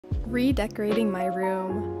Redecorating my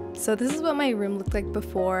room. So this is what my room looked like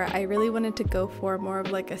before. I really wanted to go for more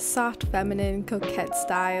of like a soft, feminine, coquette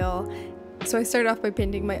style. So I started off by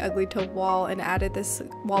painting my ugly taupe wall and added this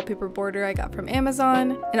wallpaper border I got from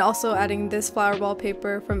Amazon, and also adding this flower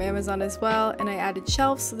wallpaper from Amazon as well. And I added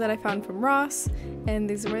shelves that I found from Ross, and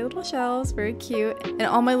these are my little shelves, very cute. And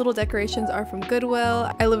all my little decorations are from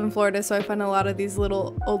Goodwill. I live in Florida, so I find a lot of these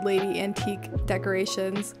little old lady antique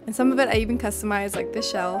decorations, and some of it I even customized, like this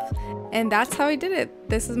shelf. And that's how I did it.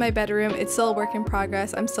 This is my bedroom. It's still a work in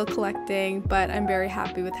progress. I'm still collecting, but I'm very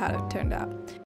happy with how it turned out.